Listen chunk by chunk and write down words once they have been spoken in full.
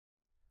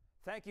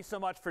Thank you so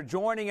much for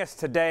joining us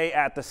today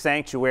at the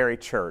Sanctuary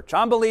Church.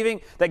 I'm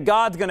believing that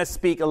God's going to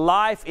speak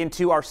life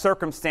into our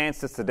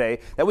circumstances today,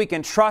 that we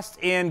can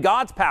trust in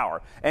God's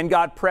power and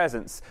God's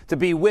presence to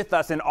be with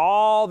us in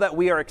all that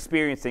we are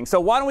experiencing.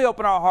 So why don't we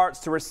open our hearts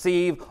to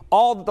receive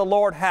all that the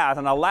Lord has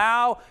and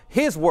allow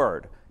His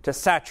Word to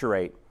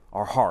saturate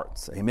our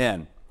hearts.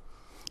 Amen.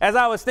 As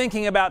I was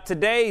thinking about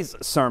today's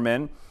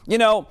sermon,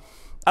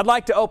 I'd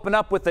like to open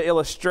up with the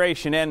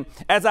illustration. And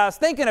as I was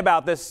thinking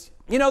about this,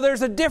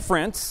 there's a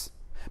difference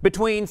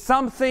between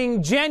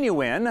something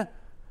genuine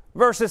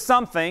versus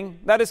something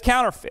that is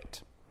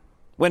counterfeit.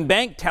 When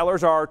bank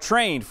tellers are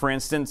trained, for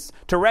instance,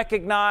 to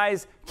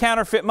recognize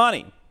counterfeit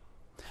money,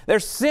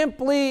 they're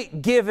simply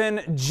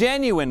given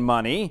genuine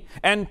money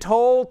and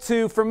told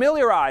to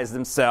familiarize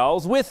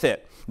themselves with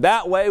it.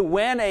 That way,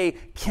 when a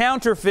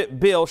counterfeit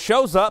bill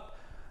shows up,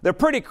 they're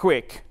pretty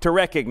quick to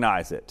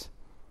recognize it.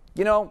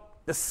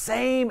 The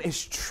same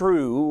is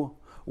true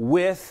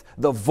with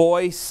the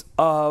voice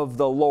of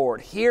the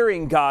Lord,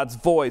 hearing God's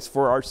voice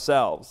for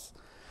ourselves.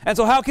 And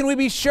so how can we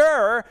be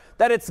sure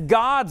that it's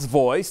God's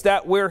voice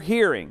that we're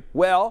hearing?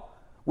 Well,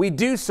 we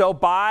do so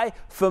by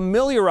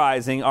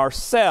familiarizing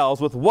ourselves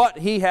with what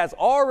He has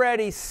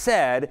already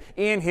said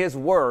in His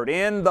Word,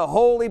 in the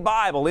Holy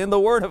Bible, in the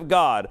Word of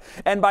God.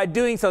 And by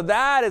doing so,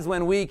 that is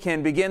when we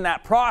can begin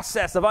that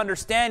process of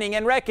understanding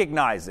and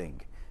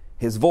recognizing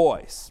His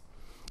voice.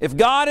 If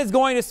God is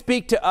going to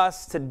speak to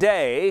us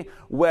today,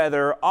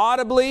 whether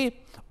audibly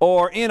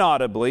or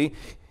inaudibly,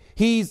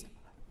 He's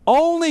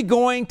only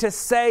going to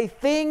say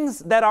things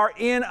that are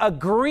in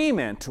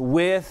agreement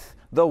with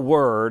the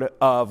Word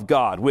of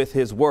God, with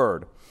His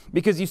Word.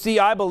 Because you see,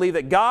 I believe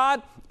that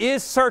God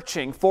is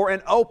searching for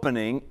an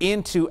opening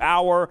into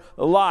our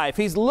life.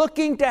 He's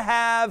looking to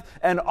have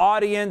an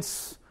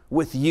audience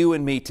with you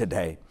and me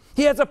today.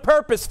 He has a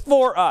purpose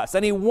for us,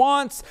 and He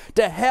wants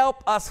to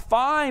help us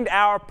find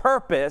our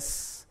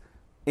purpose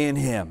in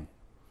Him.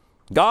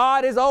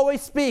 God is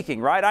always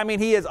speaking, right?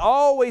 He is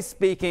always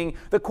speaking.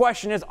 The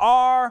question is,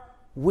 are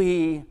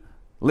we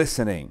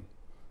listening?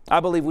 I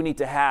believe we need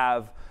to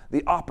have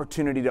the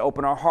opportunity to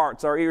open our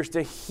hearts, our ears,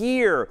 to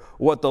hear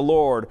what the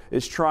Lord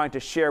is trying to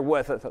share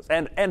with us,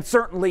 and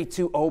certainly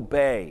to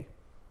obey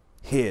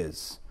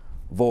His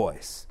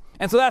voice.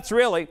 And so that's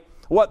really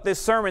what this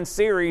sermon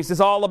series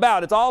is all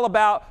about. It's all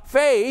about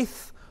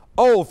faith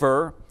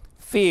over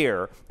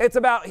fear. It's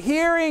about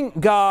hearing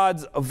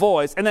God's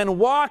voice and then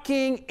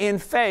walking in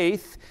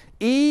faith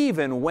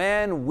even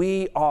when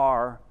we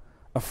are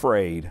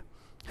afraid.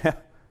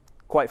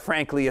 Quite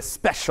frankly,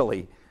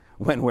 especially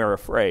when we're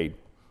afraid.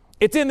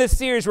 It's in this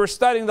series we're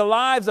studying the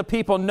lives of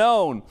people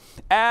known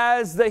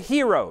as the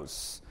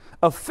heroes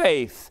of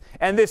faith.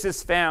 And this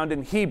is found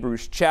in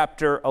Hebrews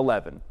chapter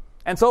 11.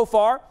 And so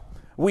far,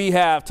 we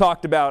have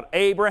talked about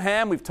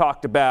Abraham, we've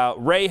talked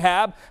about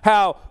Rahab,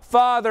 how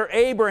Father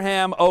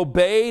Abraham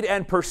obeyed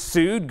and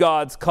pursued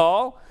God's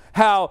call,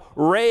 how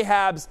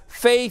Rahab's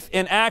faith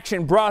in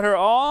action brought her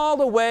all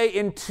the way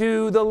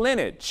into the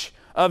lineage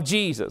of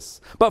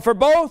Jesus. But for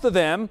both of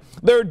them,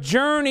 their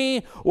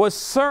journey was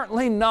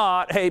certainly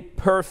not a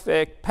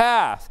perfect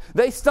path.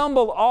 They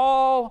stumbled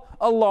all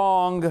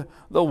along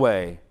the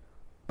way,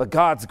 but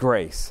God's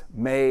grace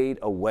made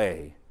a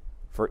way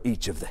for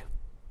each of them.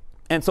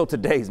 And so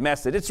today's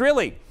message, it's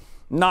really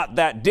not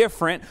that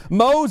different.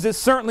 Moses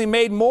certainly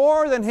made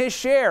more than his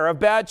share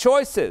of bad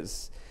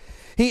choices.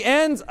 He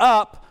ends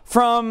up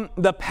from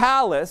the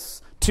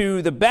palace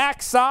to the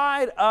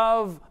backside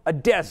of a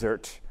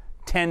desert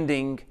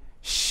tending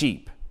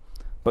sheep.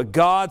 But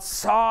God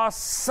saw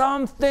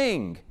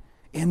something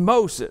in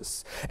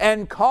Moses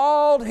and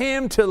called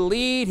him to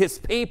lead His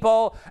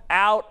people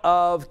out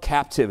of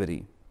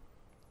captivity.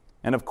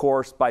 And of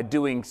course, by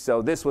doing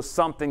so, this was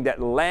something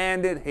that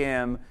landed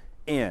him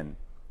in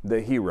the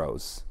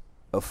heroes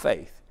of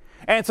faith.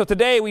 And so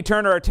today we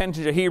turn our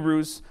attention to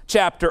Hebrews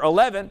chapter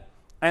 11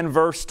 and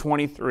verse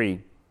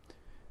 23.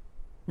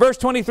 Verse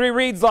 23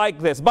 reads like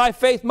this: By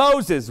faith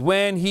Moses,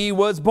 when he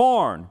was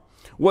born,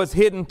 was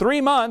hidden 3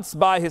 months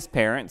by his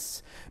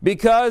parents,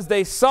 because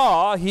they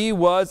saw he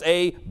was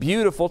a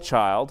beautiful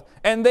child,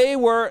 and they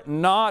were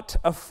not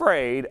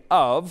afraid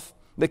of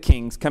the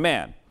king's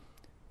command.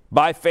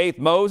 By faith,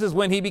 Moses,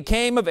 when he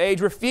became of age,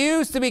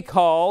 refused to be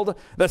called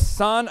the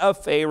son of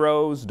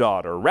Pharaoh's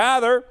daughter,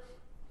 rather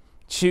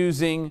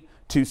choosing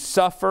to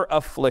suffer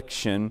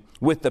affliction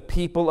with the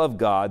people of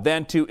God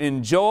than to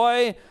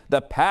enjoy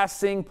the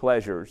passing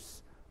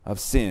pleasures of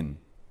sin,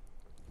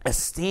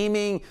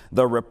 esteeming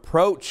the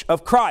reproach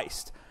of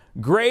Christ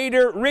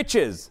greater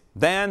riches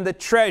than the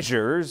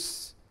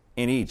treasures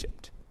in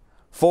Egypt,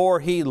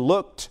 for he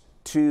looked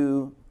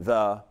to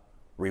the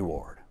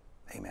reward.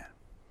 Amen.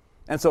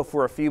 And so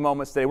for a few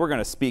moments today, we're going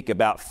to speak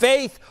about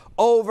faith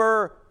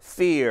over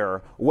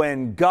fear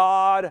when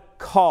God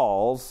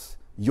calls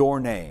your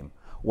name.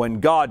 When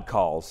God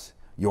calls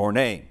your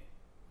name.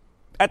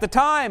 At the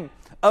time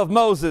of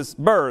Moses'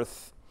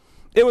 birth,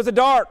 it was a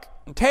dark,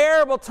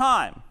 terrible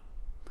time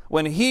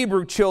when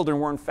Hebrew children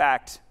were in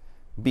fact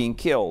being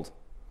killed.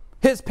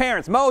 His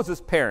parents,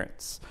 Moses'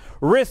 parents,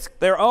 risked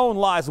their own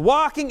lives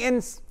walking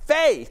in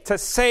faith to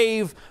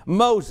save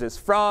Moses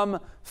from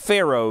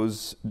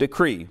Pharaoh's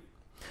decree.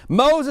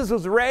 Moses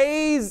was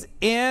raised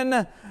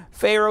in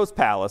Pharaoh's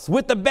palace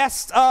with the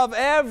best of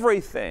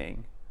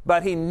everything,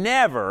 but he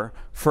never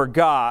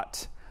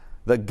forgot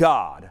the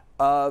God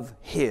of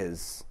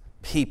his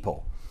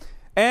people.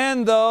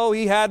 And though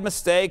he had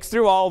mistakes,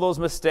 through all those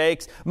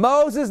mistakes,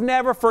 Moses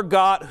never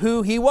forgot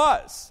who he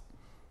was.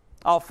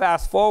 I'll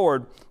fast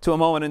forward to a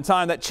moment in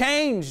time that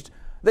changed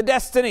the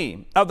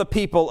destiny of the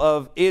people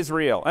of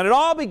Israel. And it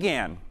all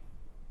began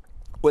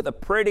with a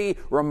pretty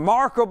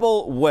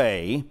remarkable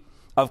way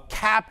of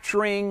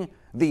capturing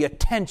the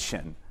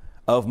attention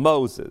of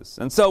Moses.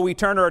 And so we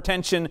turn our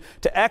attention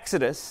to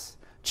Exodus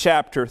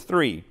chapter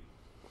 3.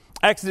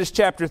 Exodus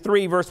chapter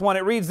 3, verse 1,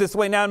 it reads this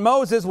way: Now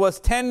Moses was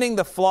tending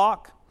the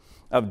flock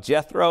of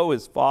Jethro,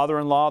 his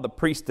father-in-law, the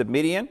priest of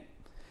Midian,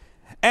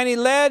 and he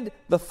led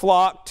the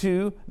flock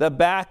to the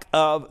back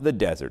of the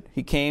desert.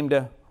 He came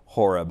to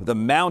Horeb, the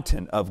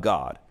mountain of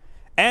God.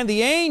 And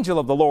the angel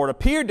of the Lord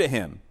appeared to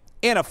him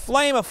in a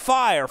flame of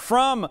fire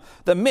from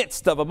the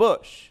midst of a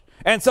bush.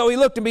 And so he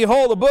looked, and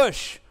behold, the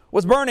bush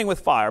was burning with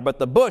fire, but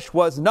the bush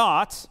was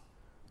not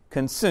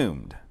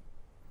consumed.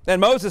 Then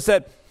Moses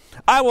said,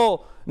 I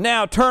will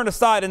now turn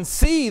aside and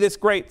see this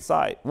great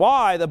sight,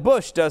 why the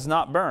bush does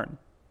not burn.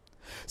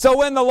 So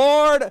when the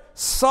Lord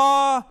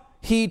saw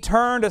he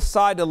turned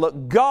aside to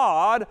look,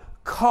 God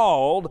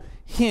called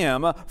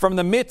him from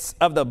the midst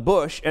of the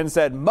bush and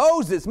said,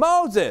 Moses,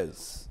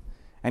 Moses.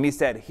 And he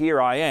said, Here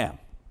I am.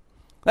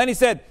 Then he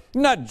said,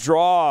 Do not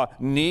draw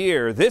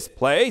near this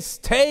place.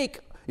 Take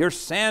your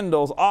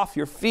sandals off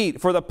your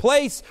feet, for the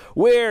place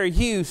where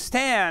you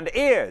stand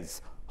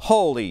is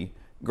holy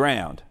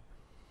ground.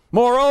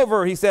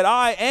 Moreover, he said,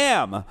 I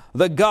am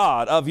the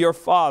God of your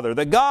father,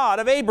 the God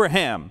of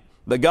Abraham,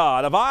 the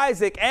God of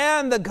Isaac,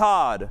 and the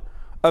God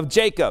of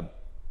Jacob.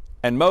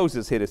 And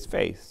Moses hid his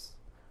face,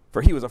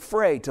 for he was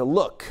afraid to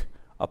look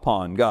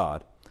upon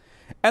God.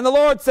 And the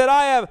Lord said,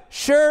 I have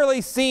surely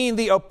seen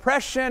the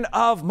oppression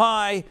of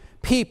my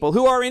people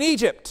who are in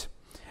Egypt,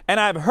 and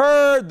I have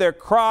heard their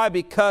cry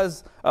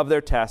because of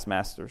their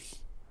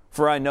taskmasters,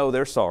 for I know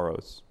their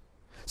sorrows.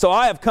 So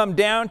I have come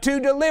down to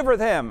deliver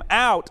them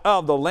out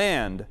of the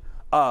land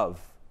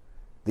of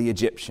the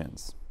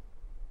Egyptians.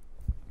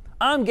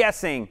 I'm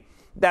guessing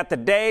that the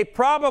day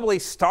probably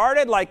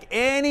started like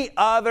any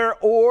other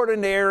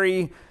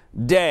ordinary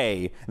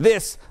day.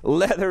 This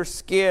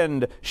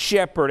leather-skinned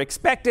shepherd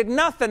expected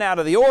nothing out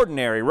of the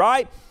ordinary,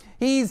 right?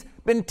 He's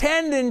been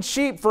tending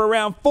sheep for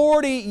around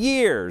 40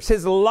 years.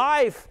 His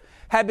life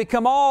had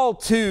become all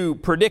too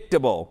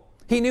predictable.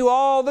 He knew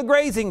all the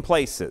grazing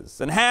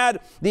places and had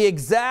the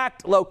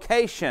exact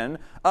location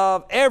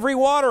of every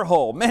water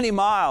hole, many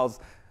miles.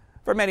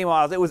 For many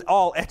miles, it was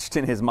all etched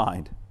in his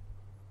mind.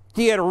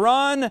 He had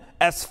run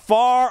as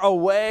far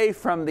away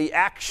from the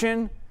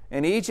action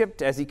in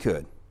Egypt as he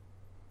could.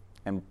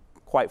 And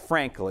quite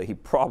frankly, he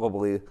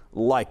probably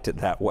liked it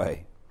that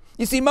way.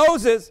 You see,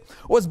 Moses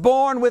was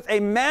born with a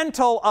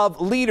mantle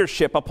of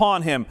leadership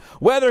upon him,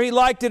 whether he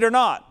liked it or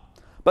not.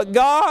 But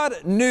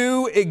God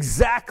knew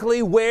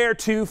exactly where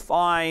to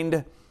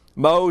find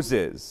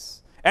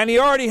Moses. And he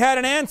already had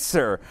an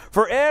answer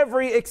for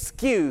every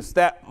excuse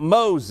that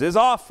Moses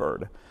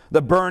offered.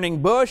 The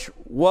burning bush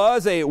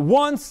was a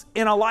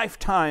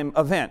once-in-a-lifetime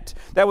event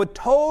that would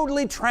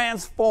totally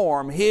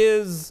transform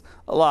his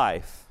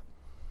life.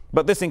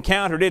 But this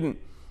encounter didn't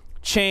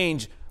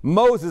change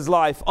Moses'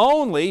 life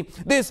only.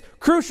 This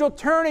crucial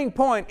turning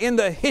point in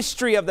the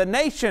history of the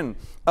nation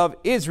of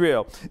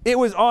Israel. It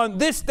was on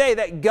this day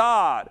that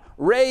God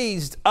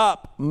raised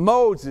up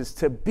Moses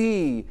to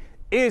be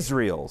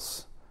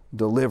Israel's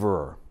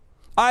deliverer.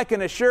 I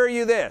can assure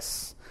you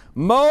this: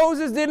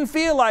 Moses didn't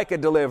feel like a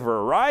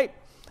deliverer, right?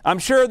 I'm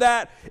sure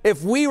that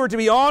if we were to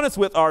be honest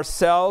with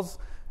ourselves,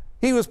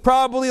 he was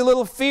probably a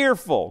little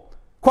fearful.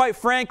 Quite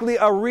frankly,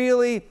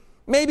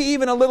 maybe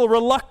even a little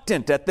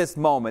reluctant at this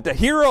moment. A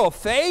hero of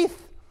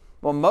faith?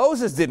 Well,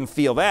 Moses didn't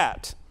feel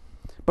that.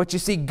 But you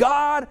see,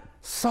 God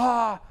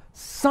saw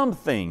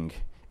something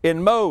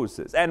in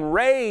Moses and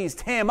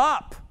raised him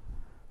up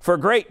for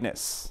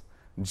greatness,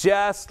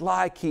 just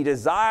like he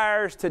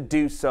desires to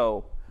do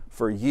so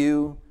for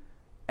you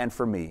and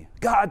for me.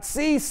 God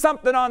sees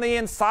something on the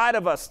inside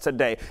of us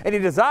today, and he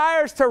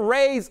desires to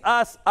raise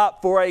us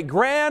up for a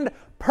grand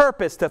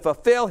purpose to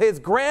fulfill his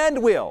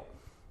grand will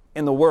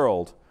in the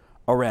world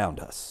around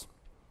us.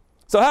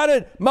 So how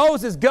did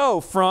Moses go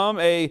from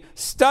a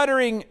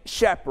stuttering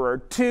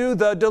shepherd to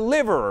the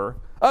deliverer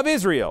of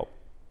Israel?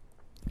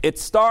 It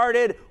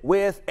started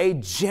with a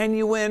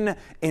genuine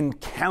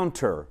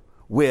encounter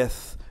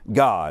with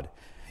God.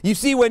 You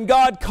see, when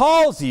God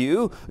calls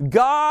you,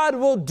 God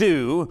will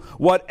do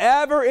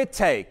whatever it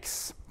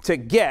takes to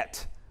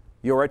get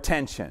your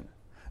attention.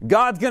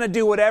 God's going to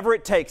do whatever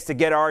it takes to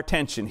get our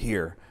attention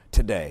here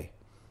today.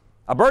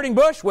 A burning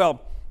bush?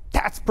 Well,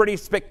 that's pretty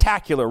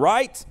spectacular,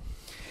 right?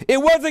 It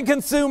wasn't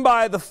consumed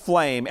by the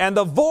flame, and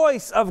the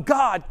voice of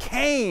God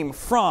came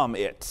from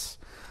it.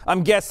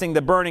 I'm guessing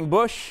the burning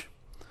bush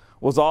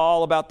was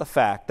all about the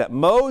fact that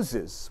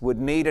Moses would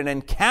need an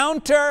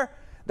encounter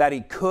that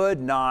he could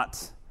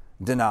not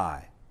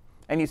deny.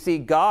 And you see,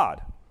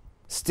 God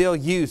still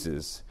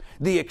uses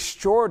the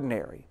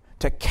extraordinary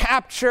to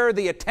capture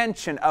the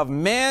attention of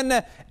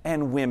men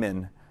and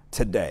women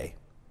today.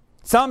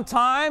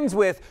 Sometimes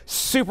with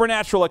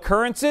supernatural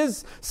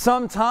occurrences,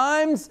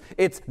 sometimes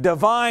it's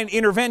divine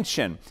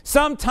intervention,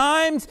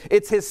 sometimes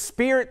it's His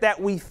Spirit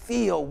that we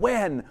feel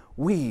when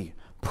we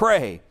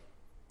pray.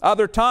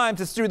 Other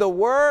times it's through the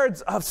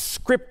words of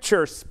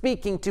Scripture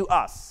speaking to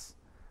us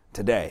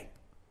today.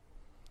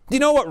 Do you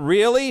know what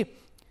really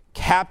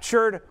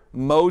captured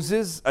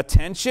Moses'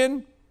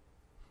 attention?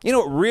 You know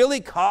what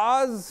really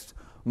caused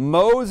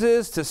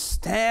Moses to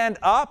stand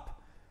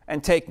up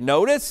and take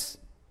notice?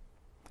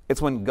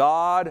 It's when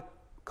God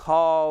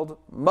called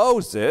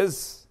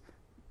Moses,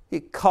 He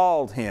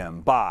called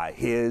him by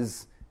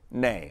his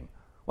name.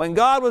 When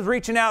God was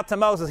reaching out to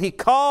Moses, He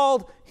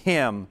called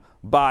him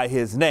by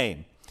his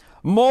name.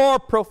 More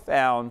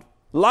profound,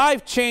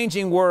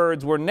 life-changing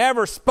words were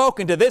never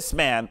spoken to this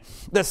man.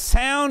 The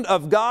sound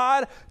of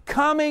God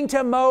coming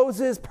to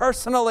Moses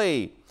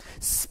personally,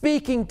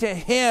 speaking to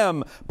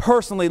him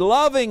personally,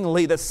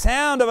 lovingly, the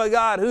sound of a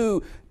God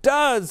who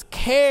does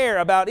care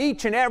about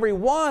each and every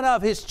one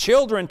of His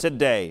children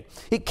today.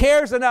 He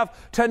cares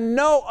enough to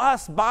know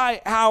us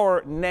by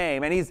our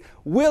name, and He's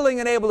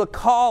willing and able to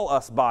call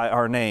us by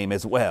our name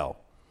as well.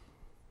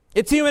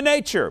 It's human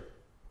nature.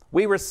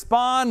 We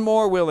respond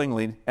more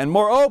willingly and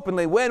more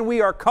openly when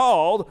we are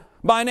called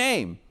by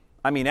name.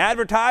 I mean,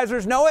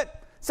 advertisers know it.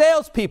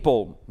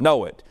 Salespeople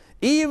know it.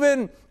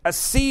 Even a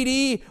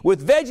CD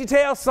with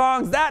VeggieTales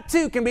songs, that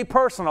too can be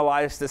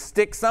personalized to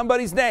stick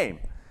somebody's name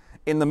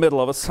in the middle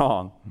of a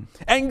song.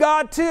 And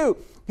God too,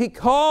 He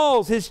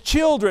calls His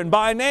children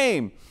by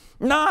name,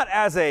 not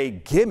as a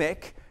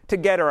gimmick to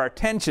get our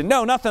attention.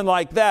 No, nothing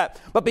like that.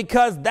 But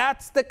because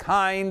that's the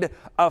kind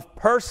of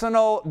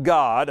personal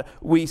God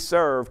we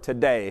serve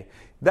today.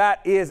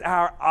 That is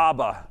our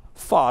Abba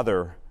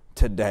Father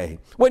today.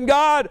 When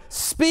God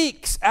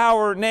speaks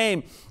our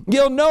name,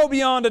 you'll know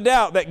beyond a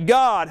doubt that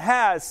God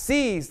has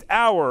seized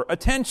our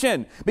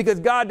attention, because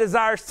God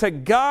desires to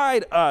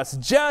guide us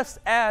just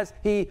as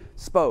He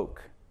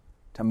spoke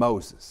to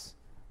Moses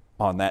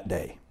on that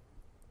day.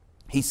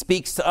 He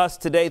speaks to us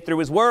today through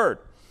His Word,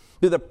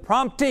 through the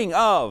prompting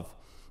of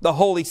the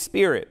Holy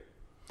Spirit.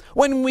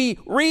 When we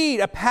read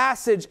a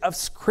passage of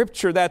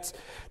Scripture that's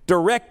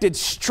directed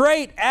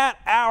straight at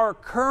our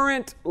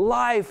current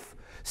life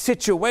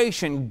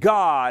situation,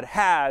 God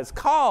has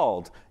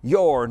called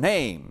your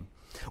name.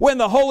 When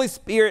the Holy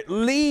Spirit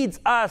leads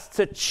us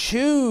to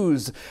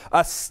choose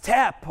a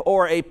step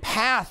or a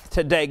path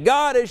today,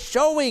 God is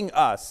showing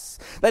us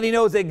that He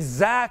knows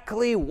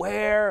exactly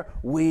where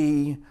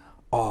we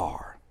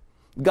are.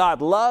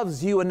 God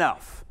loves you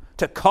enough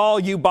to call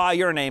you by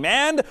your name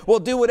and will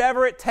do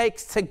whatever it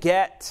takes to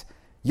get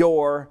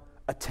your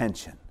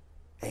attention.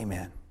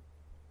 Amen.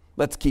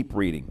 Let's keep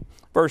reading.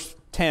 Verse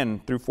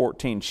 10 through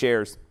 14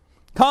 shares,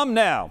 "Come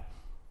now,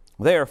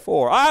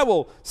 therefore, I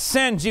will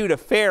send you to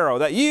Pharaoh,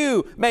 that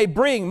you may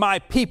bring my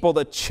people,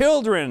 the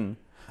children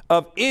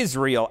of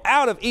Israel,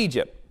 out of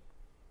Egypt."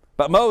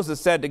 But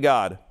Moses said to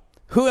God,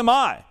 "Who am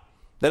I,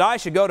 that I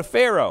should go to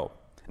Pharaoh,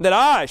 that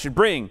I should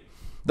bring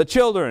the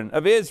children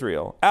of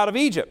Israel out of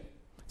Egypt?"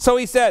 So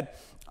he said,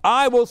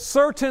 "I will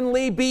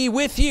certainly be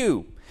with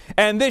you,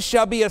 and this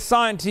shall be a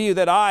sign to you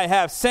that I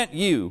have sent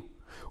you.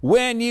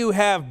 When you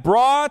have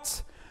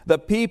brought the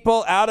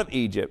people out of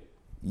Egypt,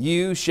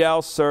 you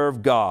shall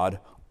serve God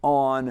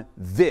on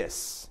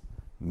this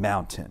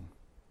mountain."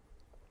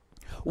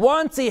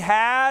 Once he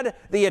had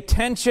the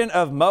attention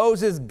of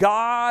Moses,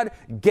 God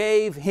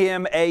gave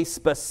him a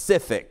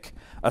specific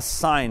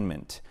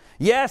assignment.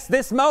 Yes,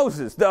 this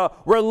Moses, the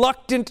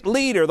reluctant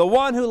leader, the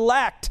one who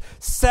lacked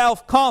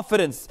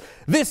self-confidence,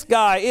 this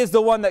guy is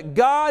the one that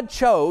God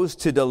chose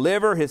to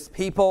deliver His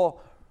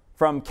people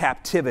from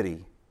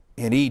captivity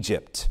in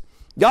Egypt.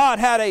 God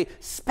had a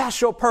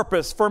special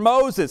purpose for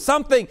Moses,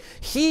 something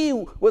He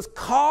was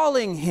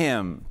calling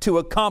him to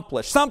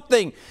accomplish,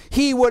 something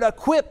He would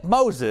equip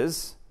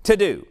Moses to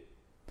do.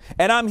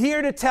 And I'm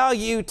here to tell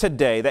you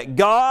today that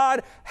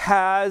God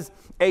has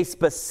a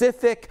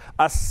specific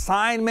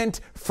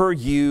assignment for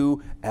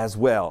you as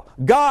well.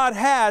 God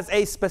has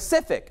a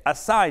specific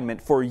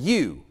assignment for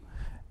you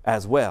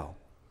as well.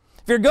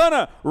 If you're going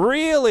to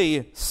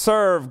really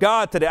serve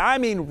God today, I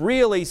mean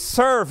really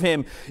serve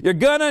Him, you're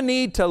going to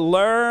need to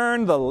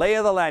learn the lay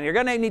of the land. You're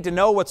going to need to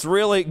know what's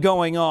really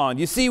going on.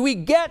 You see, we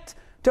get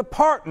to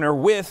partner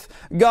with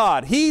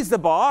God. He's the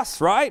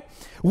boss, right?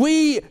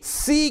 We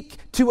seek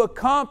to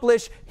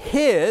accomplish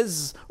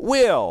His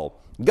will.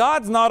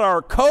 God's not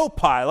our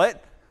co-pilot,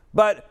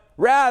 but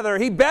rather,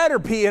 He better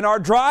be in our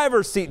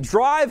driver's seat,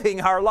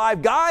 driving our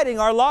life, guiding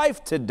our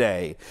life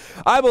today.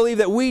 I believe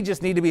that we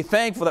just need to be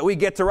thankful that we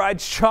get to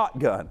ride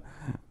shotgun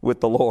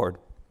with the Lord.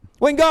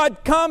 When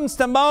God comes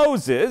to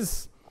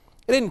Moses,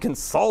 He didn't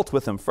consult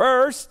with him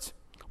first.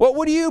 What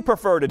would you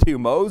prefer to do,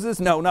 Moses?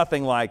 No,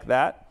 nothing like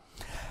that.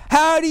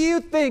 How do you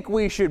think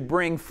we should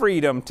bring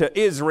freedom to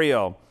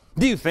Israel?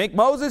 Do you think,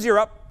 Moses, you're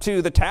up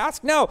to the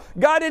task? No,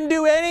 God didn't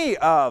do any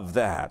of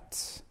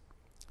that.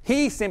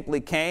 He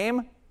simply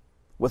came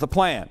with a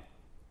plan.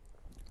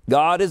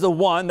 God is the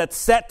one that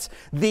set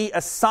the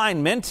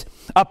assignment,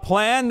 a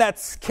plan that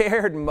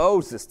scared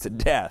Moses to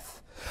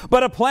death,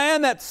 but a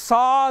plan that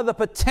saw the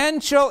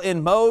potential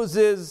in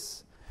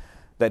Moses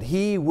that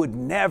he would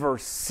never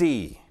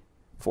see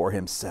for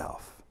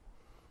himself.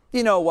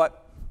 You know what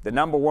the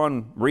number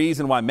one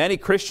reason why many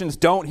Christians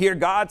don't hear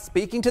God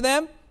speaking to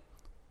them?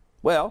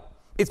 Well,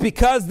 it's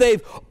because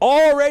they've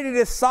already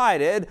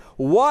decided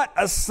what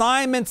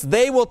assignments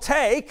they will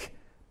take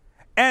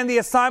and the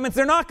assignments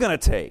they're not going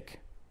to take.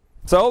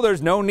 So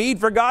there's no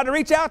need for God to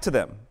reach out to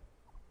them.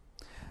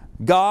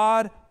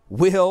 God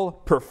will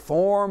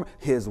perform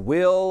His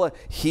will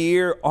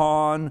here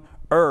on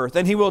earth,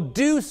 and He will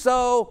do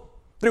so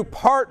through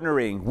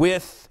partnering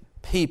with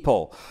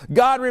people.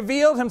 God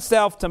revealed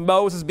Himself to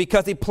Moses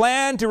because He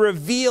planned to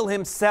reveal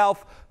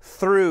Himself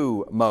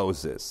through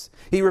Moses.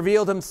 He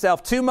revealed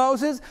Himself to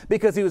Moses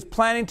because He was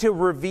planning to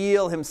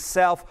reveal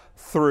Himself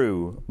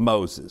through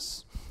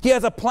Moses. He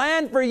has a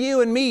plan for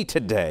you and me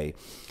today.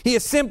 He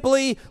is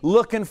simply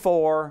looking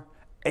for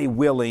a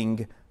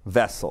willing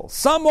vessel.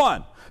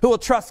 Someone who will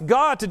trust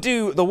God to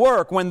do the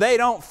work when they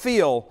don't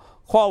feel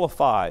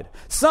qualified.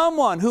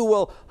 Someone who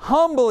will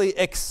humbly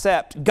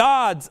accept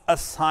God's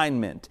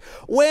assignment.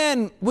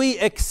 When we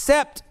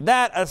accept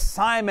that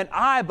assignment,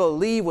 I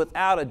believe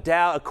without a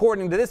doubt,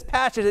 according to this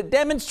passage, it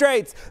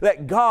demonstrates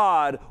that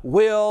God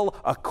will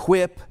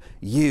equip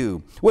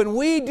you. When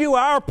we do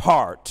our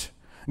part,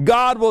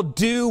 God will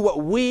do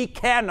what we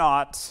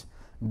cannot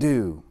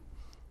do.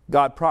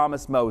 God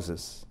promised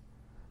Moses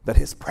that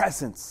His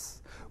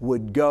presence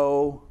would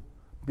go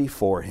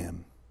before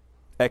him.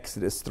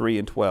 Exodus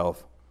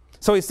 3:12.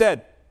 So He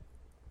said,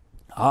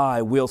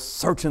 I will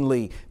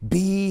certainly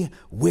be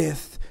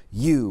with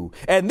you,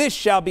 and this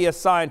shall be a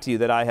sign to you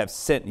that I have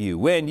sent you.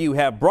 When you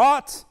have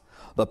brought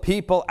the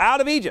people out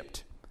of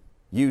Egypt,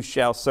 you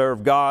shall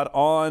serve God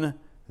on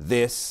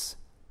this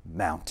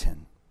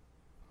mountain.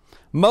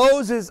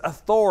 Moses'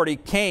 authority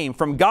came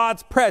from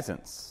God's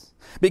presence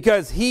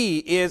because he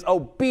is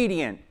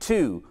obedient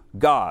to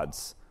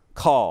God's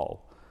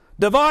call.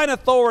 Divine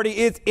authority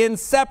is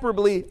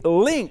inseparably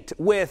linked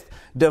with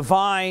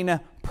divine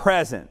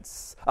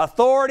presence.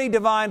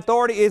 Divine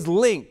authority is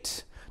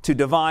linked to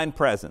divine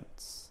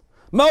presence.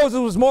 Moses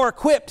was more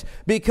equipped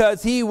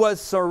because he was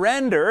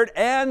surrendered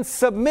and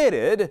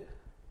submitted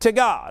to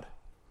God.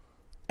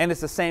 And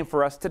it's the same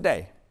for us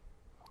today.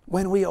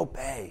 When we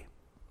obey,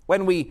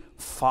 when we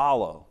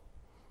follow,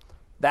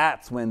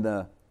 that's when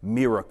the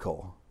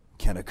miracle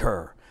can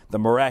occur. The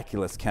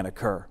miraculous can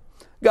occur.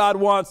 God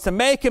wants to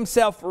make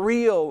Himself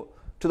real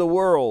to the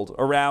world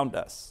around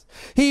us.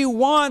 He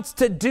wants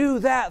to do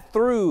that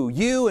through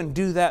you and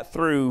do that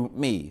through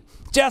me.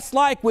 Just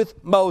like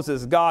with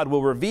Moses, God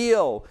will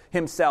reveal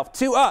Himself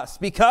to us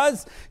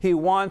because He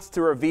wants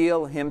to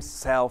reveal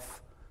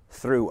Himself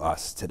through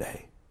us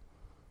today.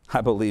 I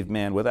believe,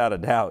 man, without a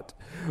doubt,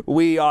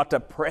 we ought to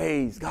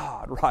praise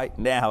God right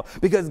now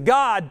because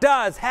God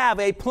does have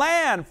a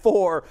plan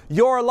for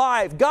your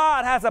life.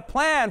 God has a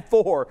plan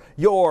for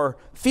your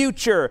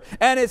future,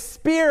 and His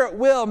Spirit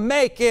will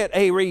make it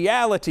a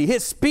reality.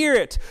 His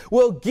Spirit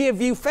will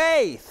give you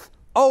faith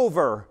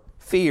over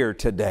fear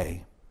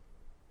today.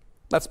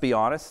 Let's be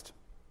honest.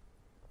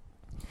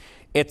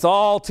 It's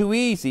all too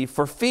easy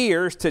for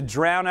fears to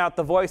drown out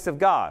the voice of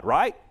God,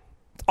 right?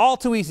 It's all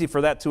too easy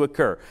for that to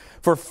occur,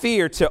 for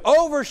fear to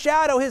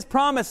overshadow His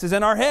promises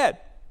in our head.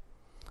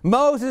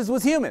 Moses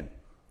was human,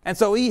 and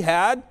so he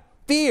had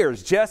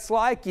fears just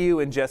like you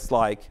and just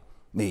like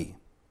me.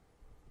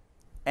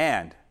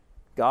 And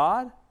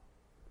God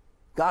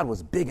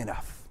was big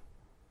enough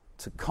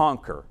to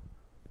conquer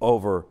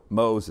over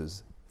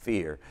Moses'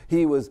 fear.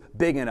 He was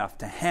big enough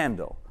to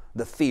handle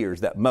the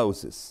fears that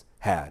Moses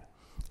had.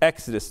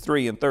 Exodus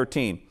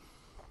 3:13.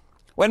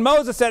 When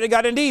Moses said to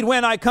God, indeed,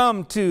 when I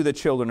come to the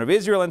children of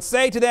Israel and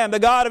say to them, the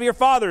God of your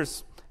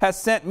fathers has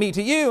sent me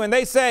to you, and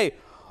they say,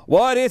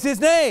 what is His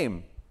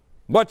name?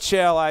 What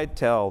shall I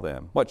tell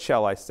them? What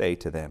shall I say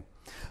to them?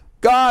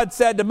 God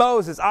said to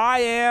Moses, I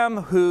am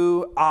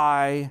who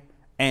I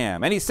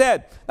am. And He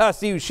said,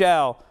 thus you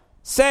shall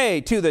say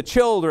to the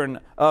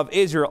children of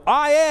Israel,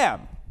 I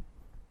am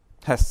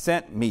has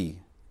sent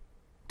me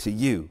to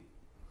you.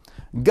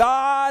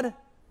 God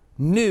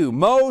knew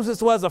Moses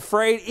was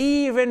afraid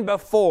even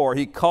before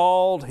He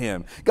called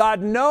him.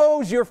 God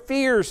knows your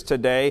fears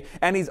today,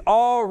 and He's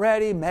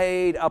already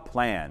made a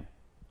plan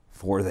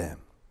for them.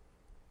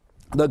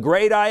 The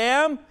great I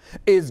am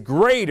is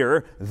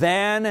greater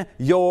than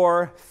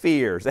your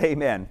fears.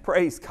 Amen.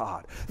 Praise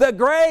God. The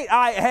great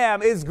I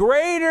am is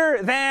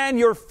greater than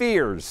your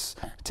fears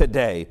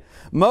today.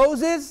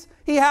 Moses,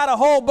 he had a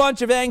whole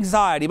bunch of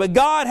anxiety, but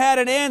God had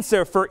an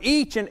answer for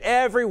each and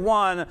every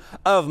one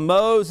of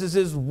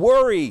Moses'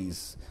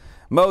 worries.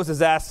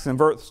 Moses asks in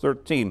verse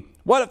 13,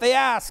 what if they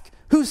ask,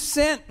 who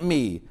sent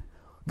me?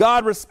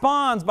 God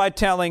responds by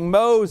telling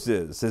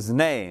Moses His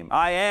name,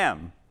 I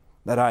am,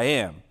 that I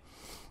am.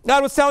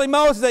 God was telling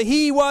Moses that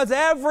he was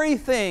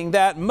everything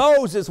that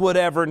Moses would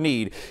ever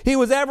need. He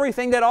was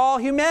everything that all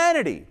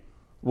humanity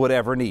would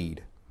ever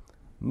need.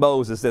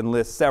 Moses then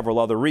lists several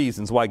other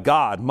reasons why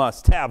God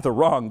must have the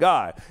wrong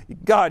God.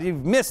 God,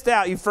 you've missed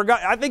out. You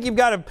forgot. I think you've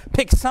got to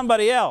pick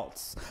somebody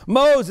else.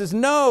 Moses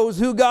knows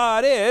who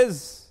God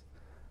is,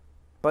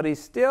 but he's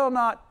still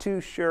not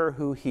too sure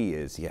who he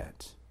is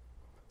yet.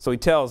 So he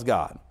tells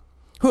God,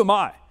 "Who am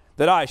I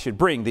that I should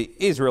bring the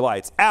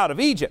Israelites out of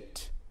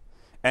Egypt?"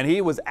 And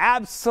he was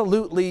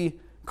absolutely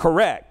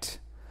correct.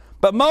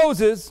 But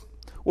Moses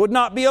would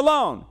not be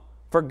alone,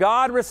 for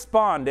God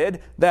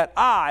responded that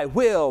I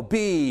will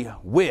be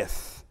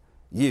with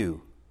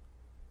you.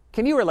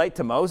 Can you relate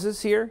to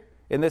Moses here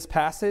in this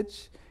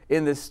passage,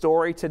 in this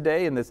story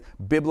today, in this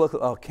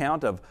biblical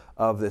account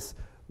of this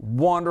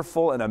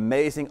wonderful and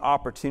amazing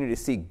opportunity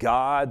to see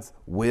God's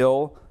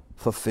will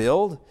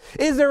fulfilled?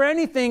 Is there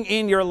anything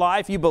in your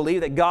life you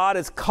believe that God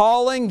is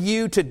calling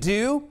you to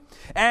do,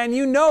 and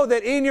you know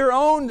that in your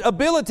own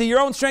ability, your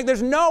own strength,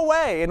 there's no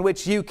way in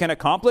which you can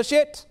accomplish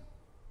it?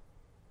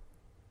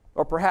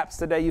 Or perhaps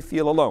today you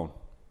feel alone.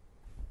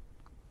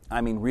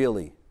 I mean,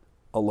 really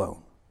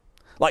alone.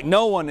 Like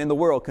no one in the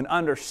world can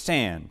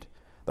understand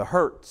the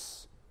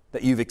hurts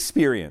that you've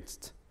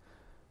experienced.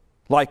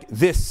 Like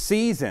this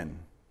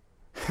season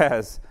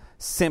has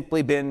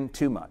simply been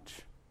too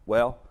much.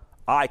 Well,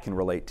 I can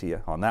relate to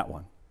you on that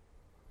one.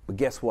 But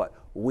guess what?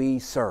 We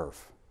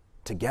serve.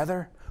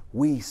 Together,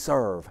 we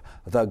serve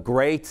the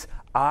great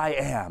I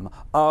am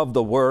of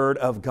the Word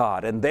of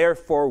God. And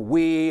therefore,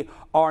 we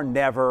are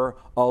never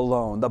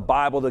alone. The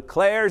Bible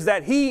declares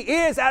that He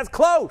is as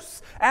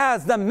close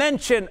as the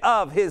mention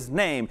of His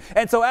name.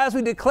 And so as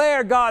we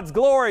declare God's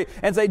glory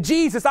and say,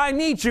 Jesus, I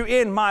need you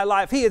in my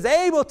life, He is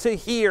able to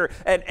hear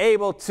and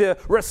able to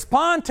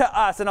respond to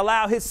us and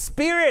allow His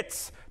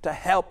Spirit to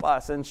help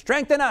us and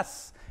strengthen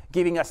us,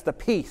 giving us the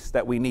peace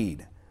that we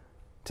need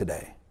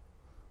today.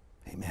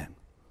 Amen.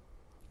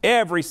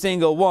 Every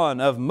single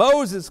one of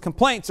Moses'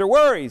 complaints or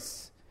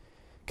worries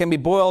can be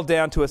boiled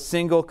down to a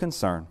single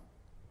concern.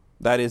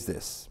 That is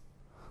this: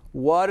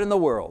 what in the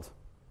world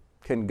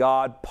can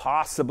God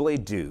possibly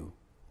do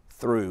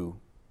through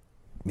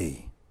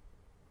me?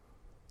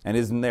 And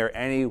isn't there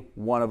any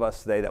one of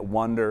us today that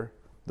wonder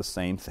the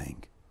same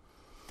thing?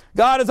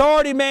 God has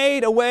already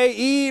made a way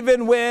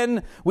even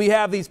when we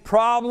have these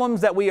problems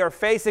that we are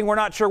facing. We're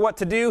not sure what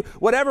to do.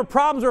 Whatever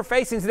problems we're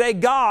facing today,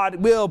 God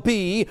will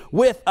be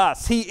with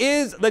us. He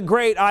is the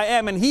great I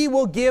am, and He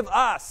will give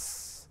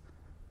us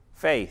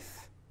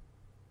faith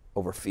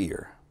over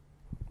fear.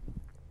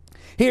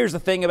 Here's the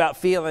thing about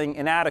feeling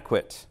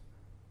inadequate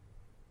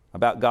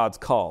about God's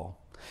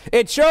call.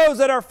 It shows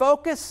that our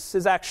focus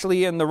is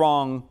actually in the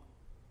wrong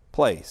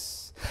place.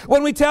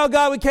 When we tell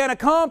God we can't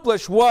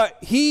accomplish what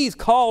He's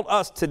called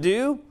us to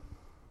do,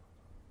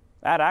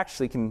 that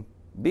actually can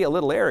be a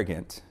little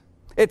arrogant.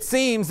 It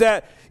seems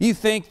that you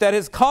think that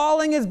His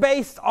calling is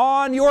based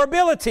on your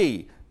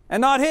ability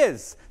and not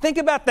His. Think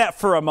about that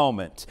for a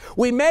moment.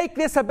 We make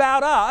this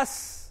about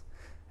us,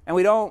 and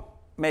we don't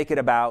make it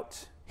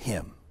about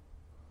Him.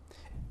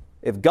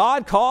 If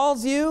God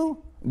calls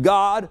you,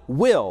 God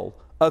will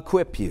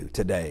equip you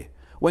today.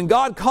 When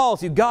God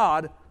calls you,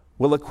 God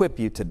will equip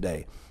you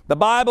today. The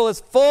Bible is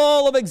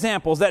full of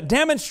examples that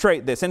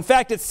demonstrate this. In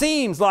fact, it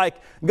seems like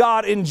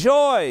God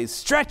enjoys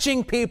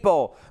stretching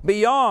people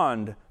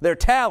beyond their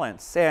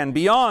talents and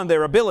beyond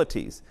their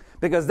abilities,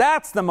 because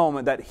that's the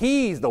moment that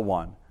He's the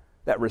one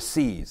that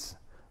receives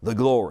the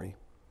glory.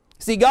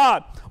 See,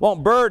 God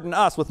won't burden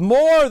us with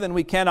more than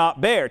we cannot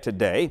bear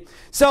today.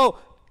 So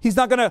He's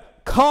not going to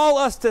call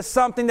us to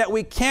something that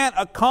we can't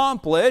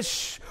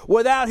accomplish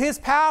without His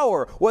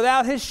power,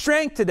 without His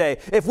strength today.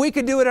 If we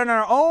could do it in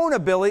our own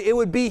ability, it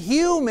would be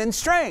human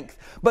strength.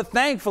 But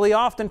thankfully,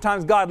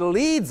 oftentimes God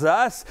leads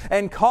us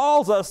and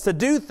calls us to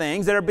do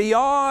things that are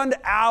beyond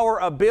our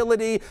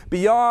ability,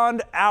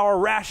 beyond our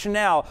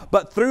rationale.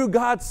 But through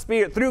God's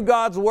Spirit, through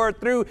God's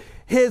Word, through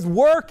His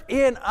work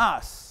in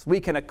us, we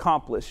can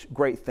accomplish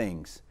great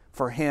things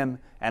for Him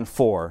and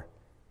for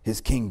His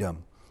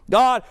kingdom.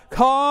 God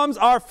calms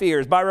our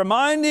fears by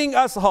reminding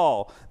us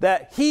all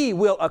that He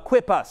will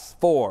equip us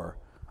for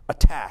a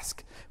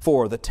task,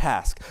 for the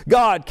task.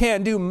 God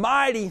can do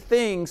mighty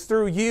things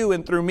through you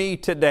and through me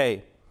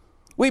today.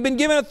 We've been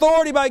given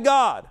authority by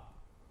God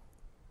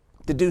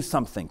to do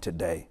something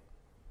today.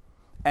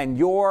 And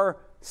your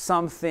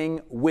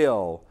something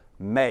will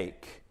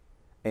make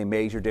a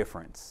major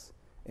difference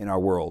in our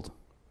world.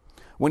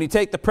 When you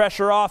take the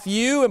pressure off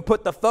you and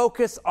put the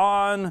focus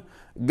on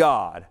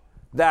God,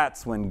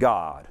 that's when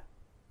God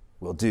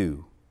will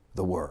do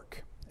the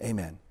work.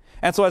 Amen.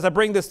 And so as I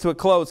bring this to a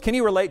close, can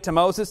you relate to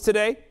Moses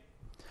today?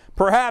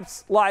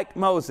 Perhaps like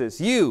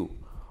Moses, you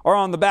are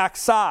on the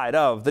backside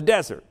of the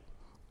desert,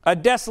 a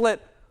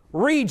desolate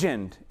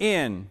region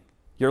in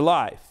your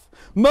life.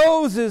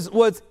 Moses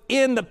was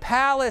in the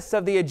palace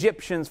of the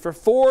Egyptians for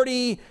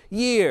 40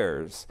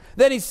 years.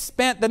 Then he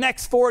spent the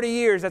next 40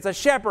 years as a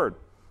shepherd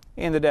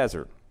in the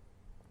desert.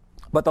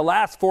 But the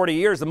last 40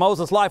 years of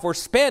Moses' life were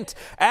spent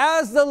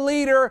as the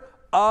leader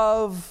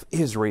of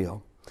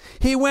Israel.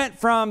 He went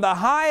from the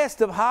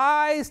highest of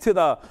highs to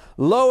the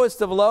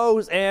lowest of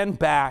lows and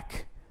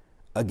back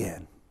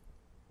again.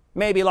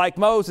 Maybe like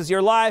Moses,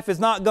 your life has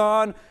not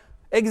gone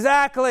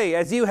exactly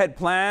as you had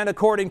planned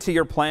according to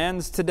your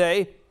plans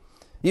today.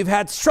 You've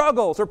had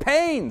struggles or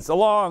pains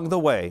along the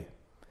way.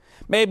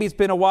 Maybe it's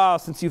been a while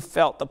since you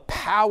felt the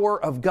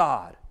power of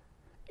God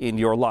in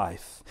your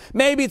life.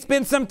 Maybe it's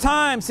been some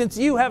time since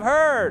you have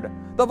heard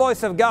the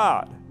voice of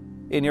God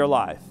in your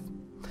life.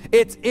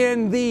 It's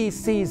in these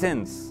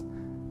seasons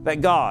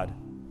that God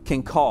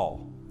can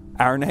call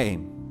our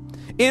name.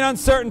 In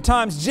uncertain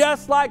times,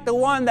 just like the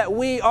one that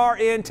we are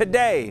in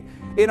today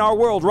in our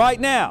world right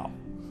now,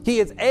 He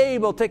is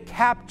able to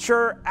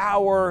capture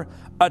our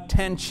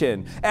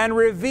attention and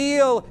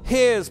reveal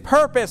His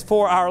purpose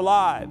for our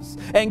lives.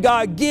 And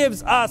God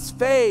gives us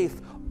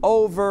faith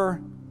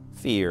over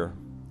fear.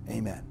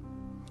 Amen.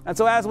 And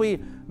so as we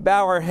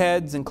bow our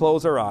heads and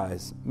close our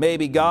eyes,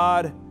 maybe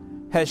God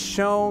has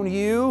shown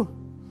you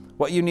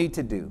what you need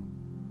to do,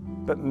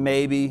 but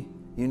maybe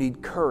you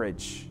need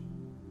courage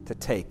to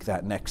take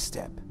that next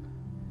step.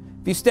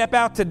 If you step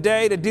out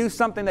today to do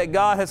something that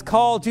God has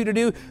called you to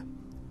do,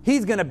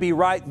 He's going to be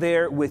right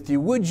there with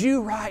you. Would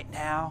you right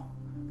now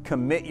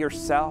commit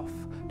yourself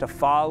to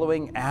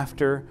following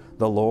after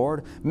the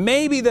Lord?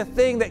 Maybe the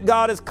thing that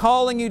God is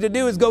calling you to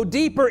do is go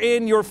deeper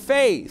in your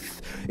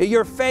faith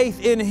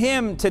in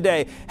Him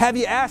today. Have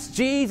you asked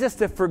Jesus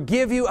to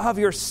forgive you of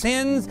your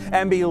sins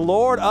and be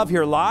Lord of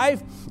your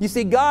life? You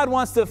see, God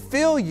wants to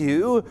fill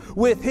you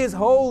with His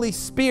Holy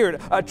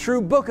Spirit, a true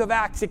Book of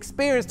Acts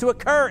experience to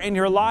occur in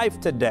your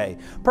life today.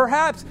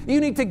 Perhaps you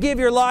need to give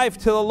your life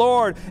to the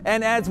Lord,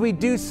 and as we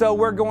do so,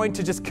 we're going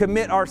to just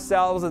commit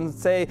ourselves and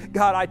say,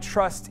 God, I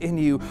trust in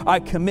you. I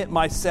commit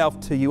myself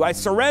to you. I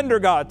surrender,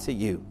 God, to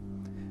you.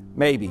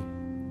 Maybe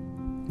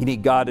you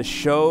need God to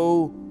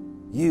show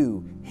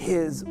you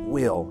His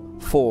will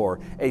for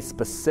a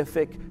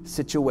specific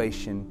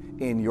situation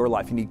in your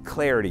life. You need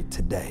clarity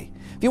today.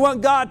 If you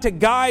want God to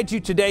guide you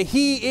today,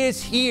 He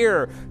is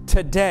here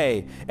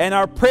today. And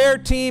our prayer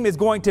team is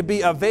going to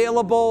be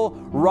available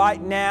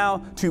right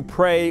now to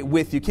pray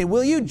with you.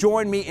 Will you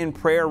join me in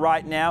prayer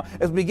right now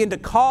as we begin to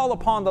call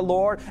upon the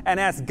Lord and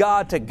ask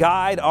God to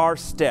guide our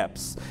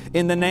steps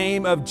in the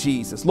name of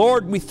Jesus?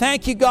 Lord, we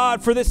thank you,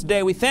 God, for this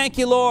day. We thank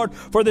you, Lord,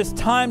 for this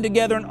time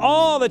together and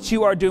all that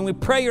you are doing. We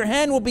pray your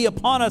hand will be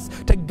upon us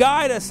to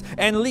guide us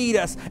and lead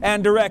us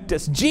and direct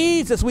us.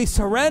 Jesus, we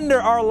surrender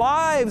our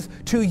lives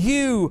to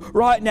you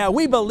right now.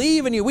 We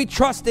believe in you. We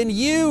trust in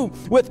you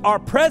with our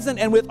present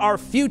and with our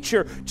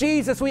future.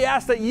 Jesus, we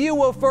ask that you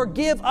will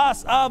forgive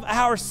us of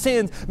our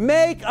sins.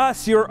 Make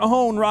us your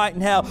own right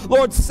now.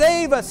 Lord,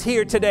 save us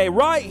here today,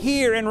 right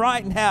here and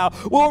right now.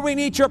 Lord, we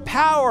need your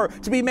power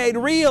to be made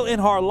real in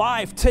our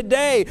life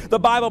today. The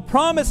Bible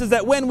promises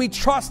that when we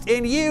trust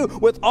in you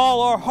with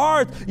all our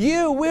hearts,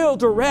 you will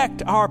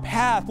direct our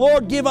path.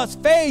 Lord, give us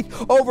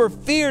faith over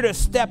fear to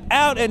step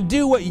out and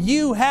do what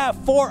you have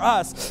for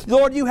us.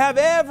 Lord, you have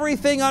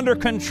everything under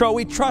control.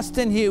 We trust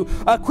in you.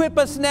 Equip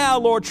us now,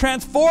 Lord.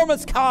 Transform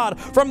us, God,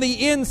 from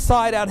the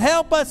inside out.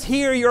 Help us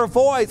hear your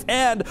voice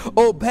and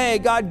obey.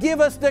 God, give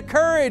us the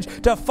courage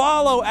to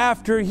follow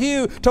after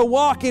you, to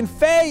walk in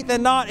faith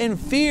and not in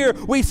fear.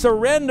 We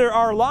surrender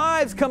our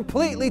lives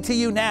completely to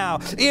you now.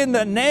 In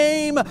the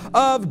name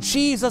of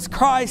Jesus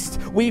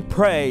Christ, we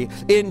pray.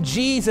 In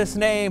Jesus'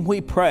 name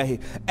we pray.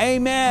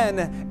 Amen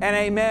and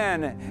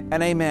amen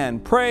and amen.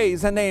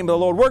 Praise the name of the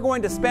Lord. We're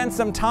going to spend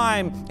some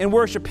time in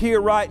worship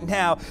here right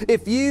now.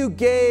 If you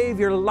gave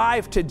your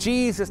life to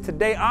Jesus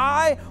today,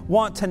 I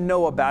want to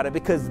know about it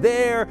because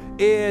there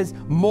is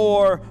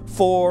more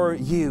for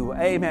you.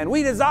 Amen.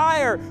 We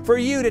desire for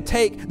you to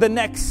take the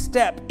next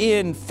step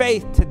in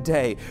faith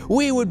today.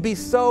 We would be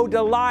so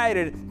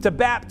delighted to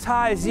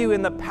baptize you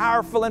in the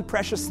powerful and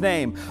precious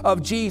name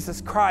of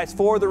Jesus Christ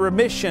for the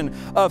remission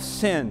of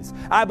sins.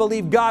 I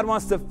believe God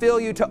wants to fill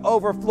you to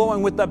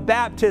overflowing with the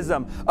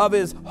baptism of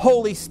His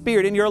Holy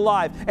Spirit in your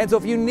life. And so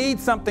if you need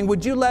something,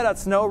 would you let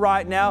us know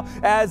right now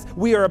as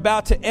we are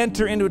about to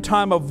enter into a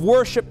time of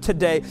worship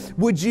today?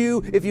 Would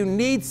you, if you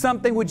need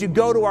something, would you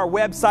go to our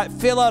website,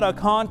 fill out a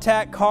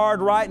contact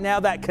card right now,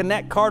 that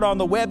connect card on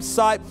the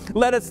website.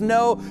 Let us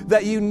know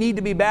that you need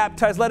to be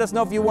baptized. Let us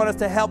know if you want us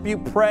to help you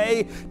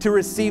pray to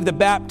receive the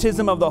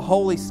baptism of the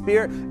Holy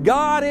Spirit.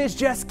 God is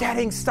just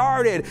getting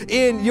started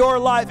in your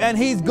life, and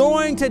He's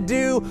going to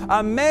do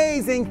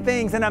amazing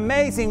things and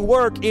amazing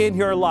work in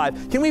your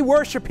life. Can we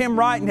worship Him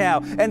right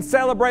now and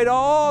celebrate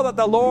all that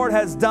the Lord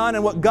has done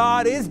and what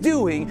God is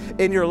doing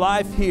in your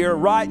life here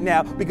right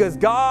now? Because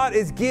God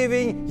is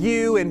giving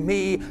you and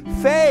me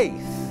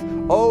faith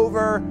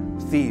over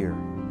fear.